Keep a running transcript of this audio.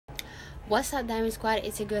What's up, Diamond Squad?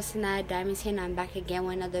 It's your girl Sanaa Diamonds here, and I'm back again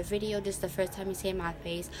with another video. This is the first time you see my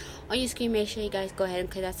face on your screen. Make sure you guys go ahead and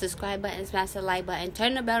click that subscribe button, smash the like button,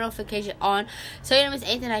 turn the bell notification on so you don't miss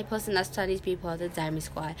anything I post, and that's telling these people of the Diamond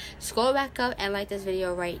Squad. Scroll back up and like this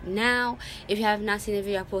video right now. If you have not seen the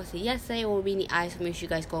video I posted yesterday, it will be in the eyes, so make sure you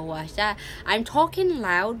guys go and watch that. I'm talking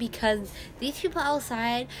loud because these people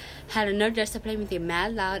outside had a nerve just to play music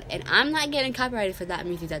mad loud, and I'm not getting copyrighted for that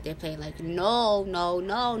music that they're playing. Like, no,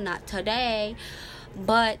 not today.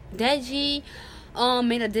 But Deji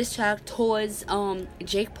made a diss track towards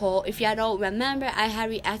Jake Paul. If y'all don't remember, I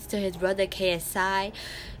had reacted to his brother KSI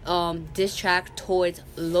diss track towards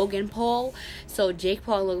Logan Paul. So Jake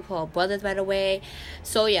Paul and Logan Paul are brothers, by the way.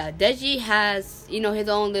 So yeah, Deji has, you know, his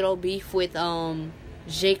own little beef with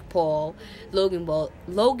Jake Paul,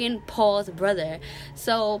 Logan Paul's brother.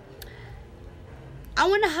 So I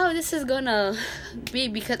wonder how this is gonna be,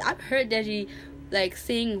 because I've heard Deji like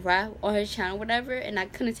sing rap on his channel, whatever, and I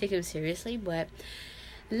couldn't take him seriously. But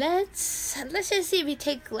let's just see if we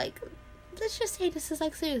take, like, let's just say this is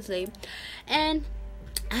like seriously. And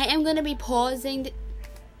I am gonna be pausing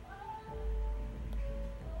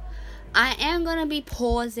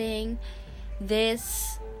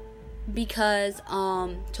this because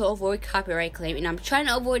to avoid copyright claim, and I'm trying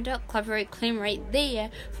to avoid that copyright claim right there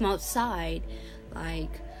from outside,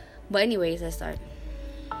 like. But anyways, let's start.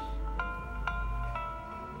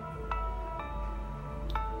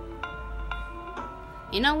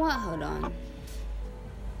 You know what? Hold on.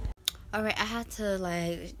 Alright, I had to,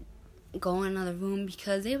 like, go in another room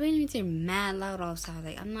because they made me mad loud outside.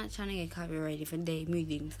 Like, I'm not trying to get copyrighted for their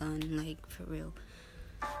music, son. Like, for real.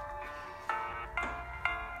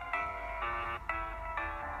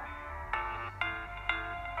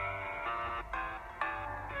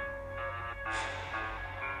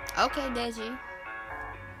 Okay, Deji.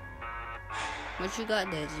 What you got,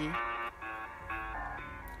 Deji?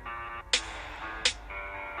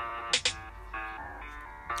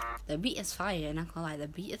 The beat is fire, and I'm not gonna lie, the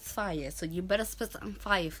beat is fire. So you better spit something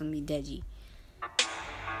fire for me, Deji.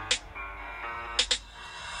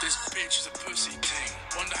 This bitch is a pussy thing.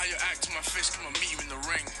 Wonder how you act to my fist, come and meet you in the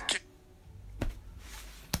ring.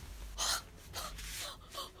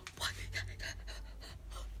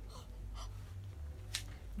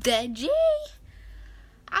 Deji?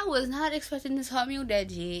 I was not expecting this hot meal,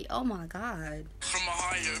 Deji. Oh my god. From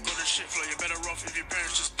Ohio, got a shit flow. You're better off if your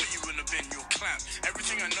parents just put you in the bin. You'll clap.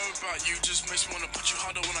 Everything I know about you just makes me want to put you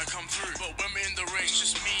harder when I come through. But when we're in the ring, it's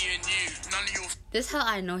just me and you. None of your this is how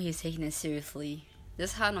I know he's taking it seriously.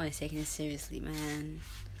 This is how I know he's taking it seriously, man.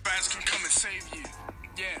 fans can come and save you.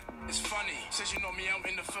 Yeah, it's funny. Says you knocked me out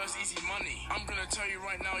in the first easy money. I'm gonna tell you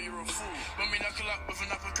right now, you're a fool. When we knuckle up with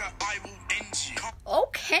an uppercut, I will end you.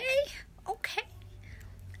 Okay.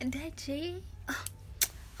 Deji.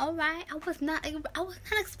 Alright, I was not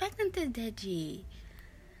expecting this, Deji.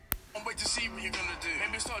 Can't wait to see what you're gonna do.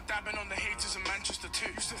 Maybe start dabbing on the haters in Manchester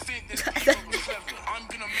too. Used to think this people was clever. I'm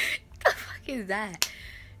gonna make. The fuck is that?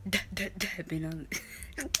 Dabbing on.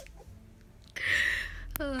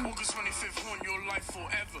 August 25th, haunt your life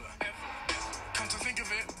forever. Come to think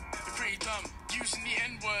of it, you're pretty dumb. Using the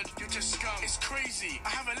N-word, you're just scum. It's crazy. I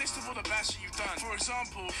have a list of all the bad shit you've done. For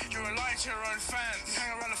example, you're a lie to your own fans. You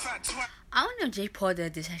hang around a fat twat. I don't know if Jake Paul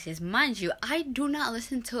did this. Mind you, I do not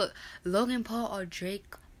listen to Logan Paul or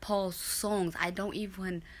Drake Paul's songs. I don't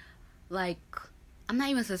even, like, I'm not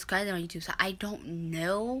even subscribed on YouTube, so I don't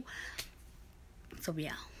know. So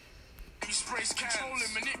yeah. He sprays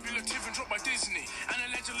controlling, manipulative, and dropped by Disney, and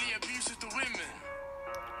allegedly abusive to women.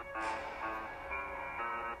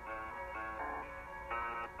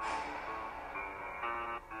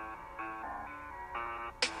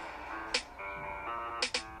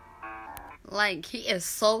 Like, he is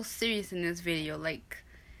so serious in this video. Like,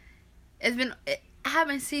 I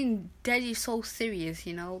haven't seen Deji so serious,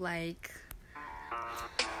 you know, like.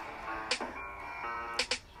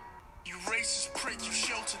 You racist prick, you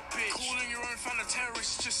sheltered bitch. Calling your own fan a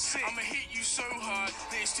terrorist is just sick. I'ma hit you so hard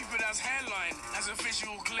that your stupid ass hairline has a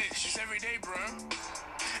visual glitch. It's every day, bro.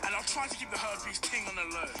 And I'll try to keep the herpes ting on the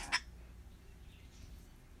low.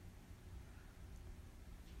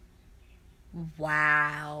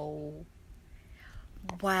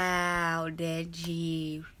 Wow,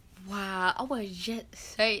 Deji. Wow, I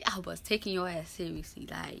was taking your ass seriously,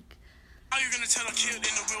 like. How you gonna tell a kid in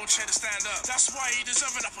a wheelchair to stand up? That's why he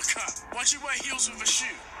deserves an uppercut. Why'd you wear heels with a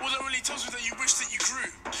shoe? All that really tells me that you wish that you grew.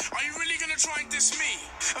 Are you really gonna try and diss me?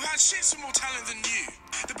 I've had shit some more talent than you.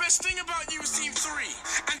 The best thing about you is Team 3.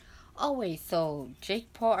 And oh wait, so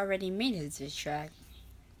Jake Paul already made his diss track.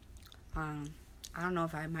 I don't know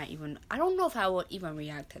if I would even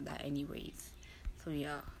react to that anyways. So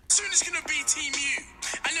yeah. Soon it's gonna be Team U.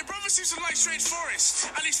 And your brother seems to like Straight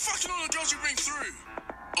Forest. And he's fucking all the girls you bring through.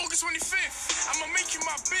 August 25th, I'ma make you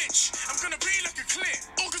my bitch. I'm gonna be like a clip.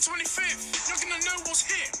 August 25th, you're gonna know what's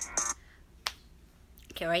hit.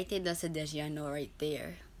 Okay, right there, that's a Deji. I know right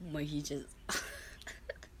there. Where he just...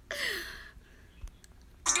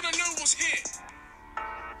 You're gonna know what's hit.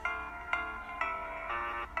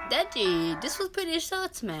 Deji, this was pretty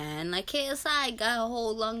short, man. Like, KSI got a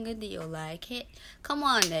whole longer deal. Like, come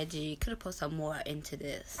on, Deji. Could have put some more into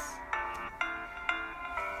this.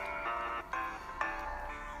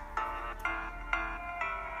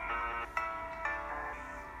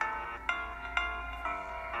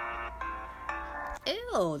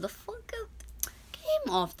 Ew, the fuck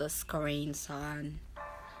came off the screen, son.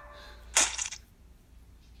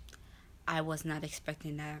 I was not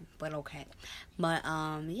expecting that, but okay. But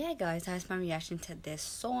yeah, guys, that's my reaction to this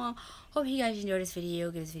song. Hope you guys enjoyed this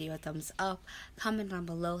video. Give this video a thumbs up, comment down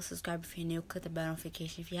below, subscribe if you're new, click the bell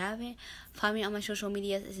notification if you haven't. Follow me on my social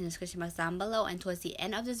medias, it's in the description box down below and towards the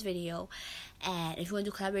end of this video. And if you want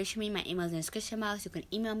to do collaboration with me, my email is in the description box. You can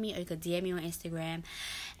email me or you can DM me on Instagram.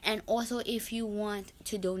 And also, if you want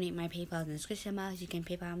to donate, my PayPal is in the description box. You can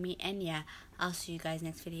PayPal me. And yeah, I'll see you guys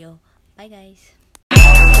next video. Bye, guys.